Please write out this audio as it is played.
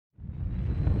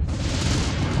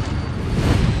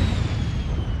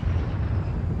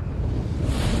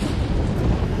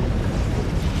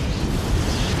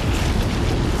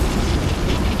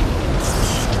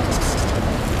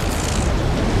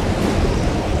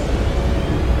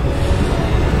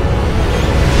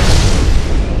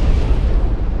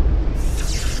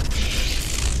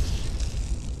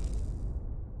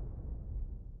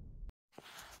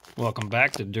Welcome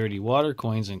back to Dirty Water,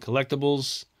 Coins and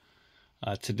Collectibles.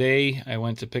 Today I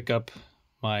went to pick up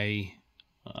my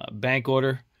bank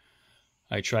order.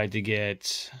 I tried to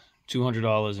get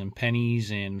 $200 in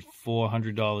pennies and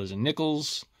 $400 in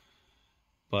nickels,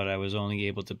 but I was only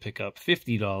able to pick up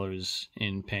 $50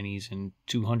 in pennies and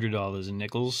 $200 in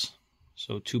nickels,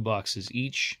 so 2 boxes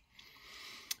each.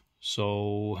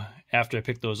 So after I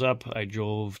picked those up, I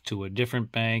drove to a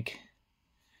different bank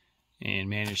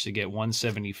and managed to get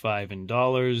 $175 in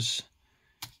dollars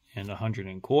and 100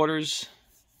 in quarters.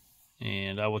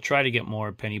 And I will try to get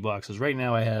more penny boxes. Right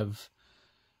now I have,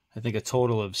 I think, a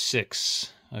total of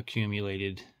 6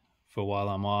 accumulated for while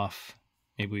I'm off.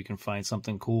 Maybe we can find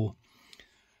something cool.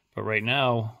 But right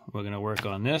now we're going to work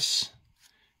on this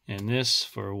and this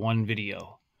for one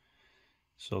video.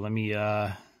 So let me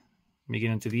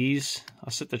get into these. I'll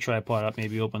set the tripod up,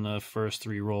 maybe open the first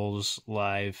 3 rolls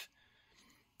live,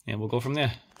 and we'll go from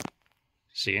there.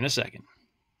 See you in a second.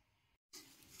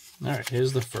 Alright,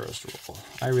 here's the first roll.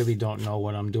 I really don't know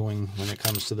what I'm doing when it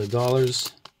comes to the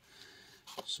dollars,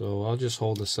 so I'll just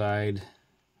hold aside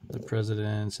the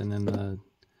presidents, and then the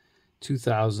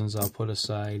 2000s I'll put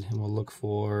aside, and we'll look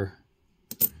for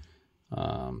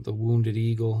the Wounded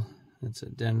Eagle. That's a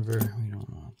Denver. We don't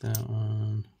want that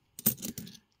one.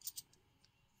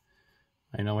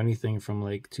 I know anything from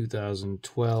like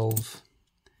 2012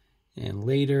 and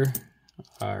later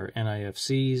are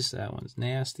NIFCs. That one's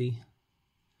nasty.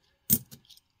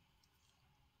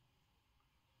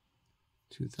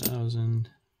 2000.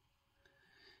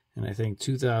 And I think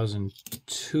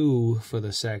 2002 for the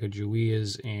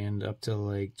Sacagaweas, and up to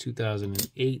like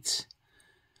 2008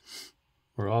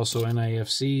 were also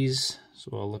NIFCs.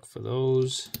 So I'll look for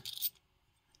those.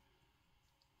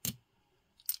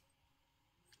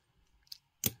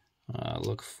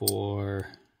 Look for,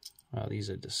 wow, these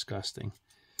are disgusting.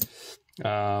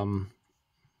 No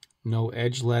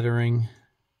edge lettering.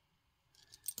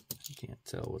 I can't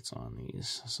tell what's on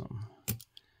these. Some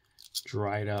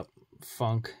dried up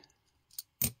funk.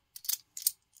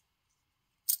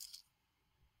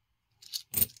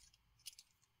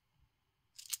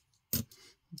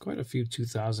 Quite a few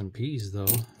 2000Ps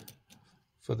though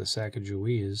for the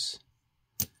Sacagaweas.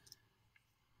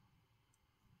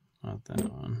 Not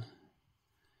that one.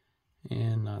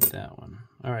 And not that one.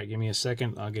 Alright, give me a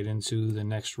second. I'll get into the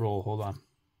next roll. Hold on.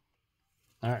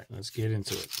 Alright, let's get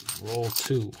into it. Roll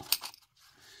 2.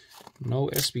 No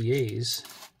SBAs.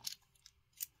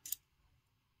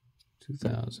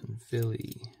 2000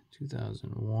 Philly.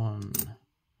 2001.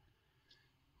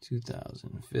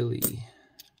 2000 Philly.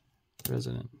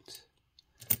 President.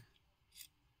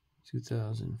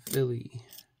 2000 Philly.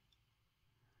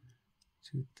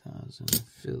 2000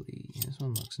 Philly. This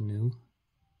one looks new.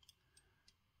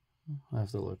 I'll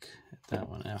have to look at that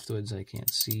one afterwards. I can't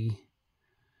see.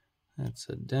 That's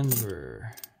a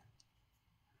Denver.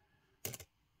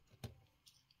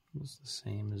 It's the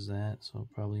same as that, so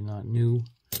probably not new.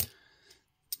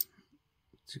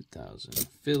 2000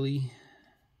 Philly.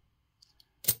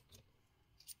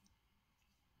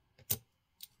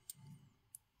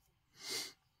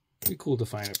 Be cool to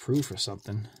find a proof or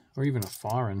something, or even a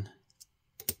foreign.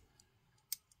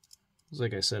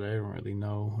 Like I said, I don't really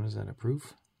know. What is that, a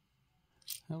proof?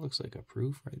 That looks like a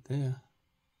proof right there.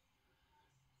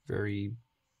 Very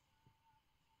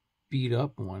beat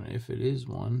up one, if it is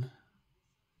one.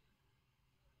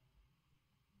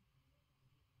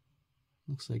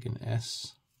 Looks like an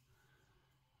S.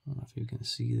 I don't know if you can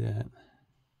see that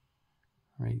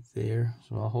right there.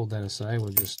 So I'll hold that aside. We'll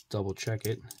just double check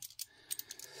it.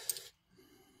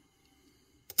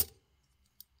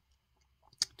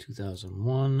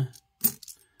 (2001).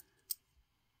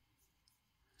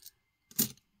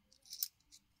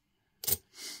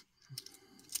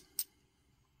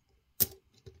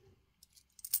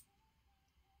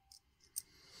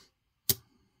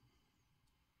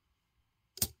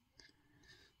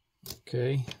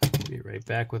 Okay, be right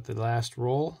back with the last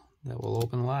roll that will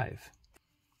open live.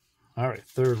 All right,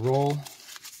 third roll.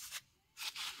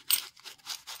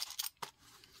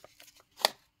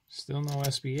 Still no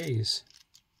SBAs.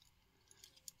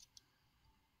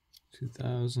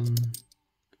 2000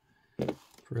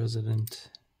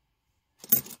 President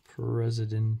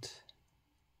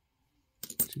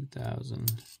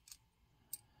 2000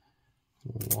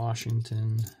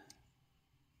 Washington,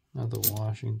 another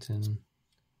Washington,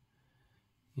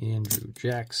 Andrew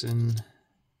Jackson,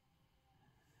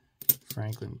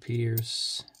 Franklin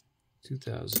Pierce,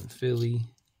 2000 Philly,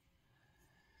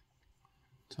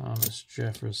 Thomas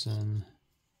Jefferson,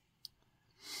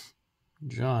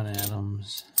 John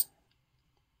Adams,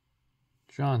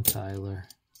 John Tyler,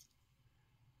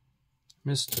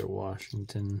 Mr.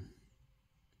 Washington,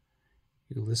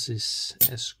 Ulysses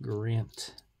S.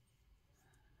 Grant,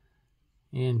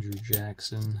 Andrew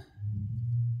Jackson,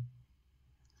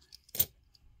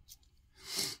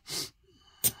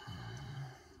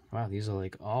 wow, these are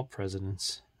like all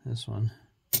presidents. This one,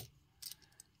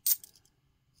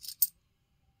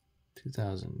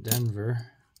 2000 Denver,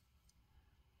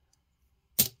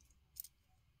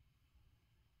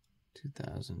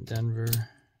 2000 Denver,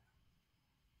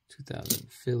 2000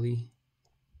 Philly,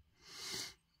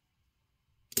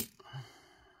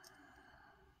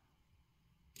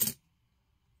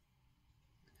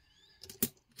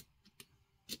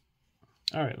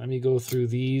 all right, let me go through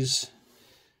these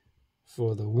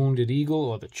for the Wounded Eagle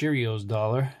or the Cheerios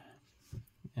dollar,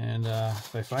 and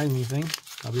if I find anything,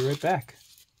 I'll be right back.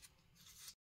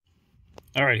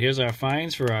 All right, here's our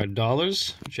finds for our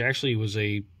dollars, which actually was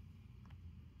a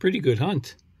pretty good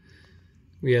hunt.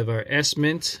 We have our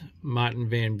S-Mint Martin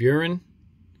Van Buren.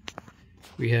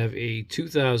 We have a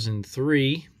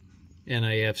 2003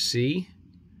 NIFC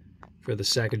for the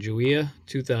Sacagawea,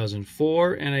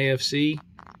 2004 NIFC,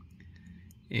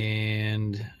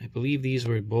 and I believe these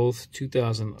were both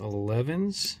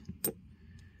 2011s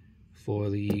for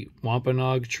the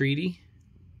Wampanoag Treaty.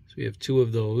 So we have two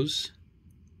of those.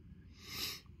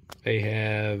 I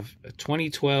have a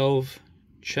 2012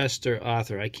 Chester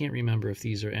Arthur. I can't remember if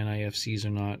these are NIFCs or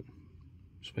not,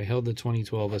 so I held the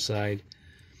 2012 aside.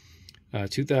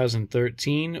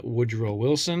 2013 Woodrow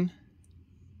Wilson,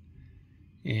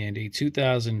 and a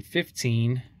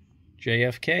 2015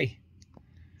 JFK.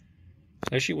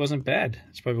 Actually wasn't bad.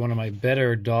 It's probably one of my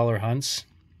better dollar hunts.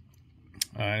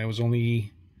 It was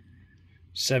only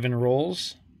 7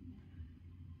 rolls.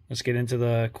 Let's get into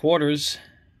the quarters,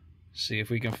 see if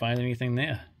we can find anything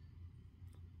there.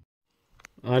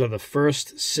 Out of the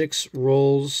first 6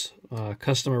 rolls,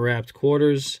 customer wrapped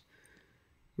quarters,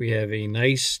 we have a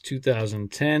nice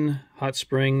 2010 Hot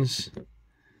Springs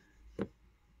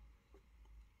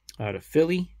out of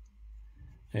Philly.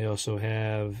 I also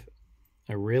have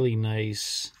a really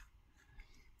nice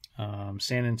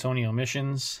San Antonio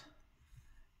Missions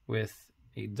with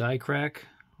a die crack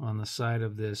on the side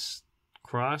of this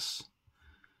cross,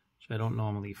 which I don't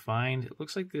normally find. It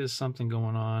looks like there's something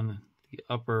going on the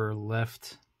upper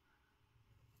left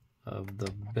of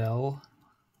the bell,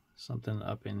 something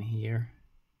up in here.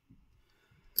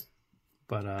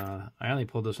 But I only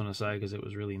pulled this one aside because it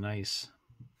was really nice.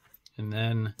 And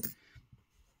then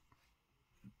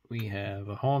we have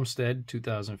a Homestead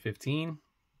 2015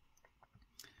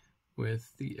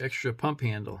 with the extra pump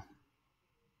handle.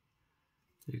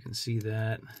 You can see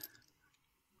that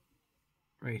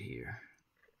right here.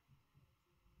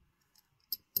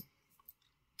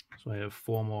 So I have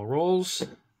 4 more rolls,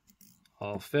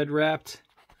 all Fed wrapped.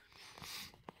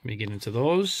 Let me get into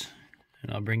those,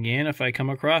 and I'll bring you in if I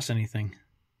come across anything.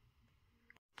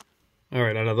 All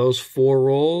right, out of those 4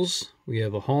 rolls, we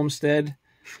have a Homestead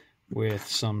with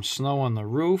some snow on the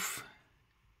roof.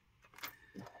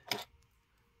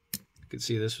 You could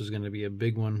see this was going to be a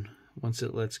big one once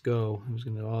it lets go. It was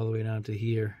going to go all the way down to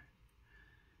here,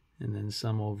 and then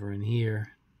some over in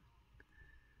here.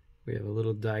 We have a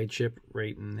little die chip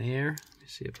right in there. Let me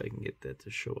see if I can get that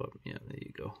to show up. Yeah, there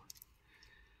you go.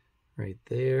 Right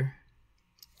there.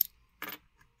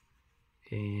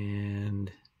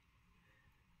 And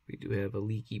we do have a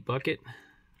leaky bucket.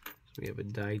 So we have a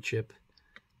die chip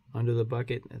under the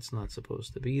bucket that's not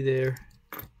supposed to be there.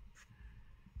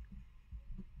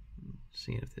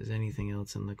 Seeing if there's anything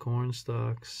else in the corn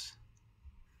stalks.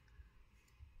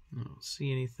 I don't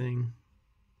see anything.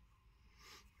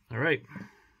 All right.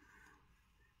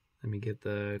 Let me get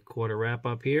the quarter wrap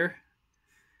up here.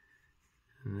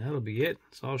 And that'll be it.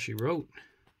 That's all she wrote.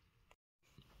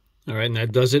 All right, and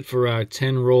that does it for our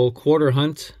 10-roll quarter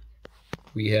hunt.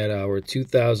 We had our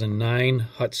 2010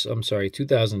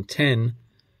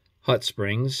 Hot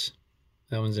Springs.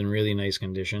 That one's in really nice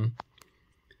condition.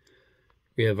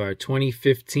 We have our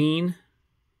 2015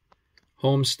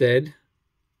 Homestead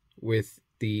with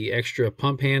the extra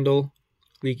pump handle,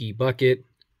 leaky bucket,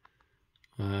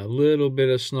 a little bit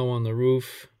of snow on the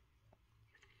roof.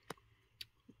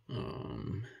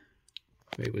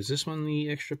 Wait, was this one the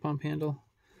extra pump handle?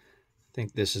 I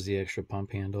think this is the extra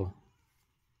pump handle.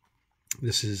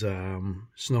 This is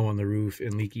snow on the roof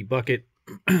and leaky bucket.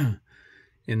 And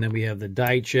then we have the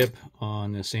die chip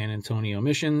on the San Antonio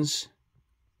Missions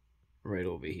right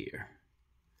over here.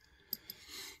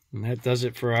 And that does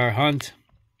it for our hunt.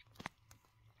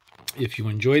 If you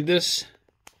enjoyed this,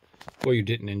 or you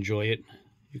didn't enjoy it,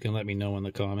 you can let me know in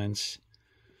the comments.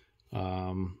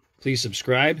 Please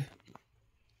subscribe.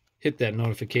 Hit that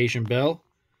notification bell.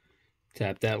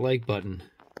 tap that like button.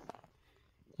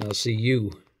 I'll see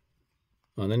you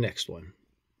on the next one.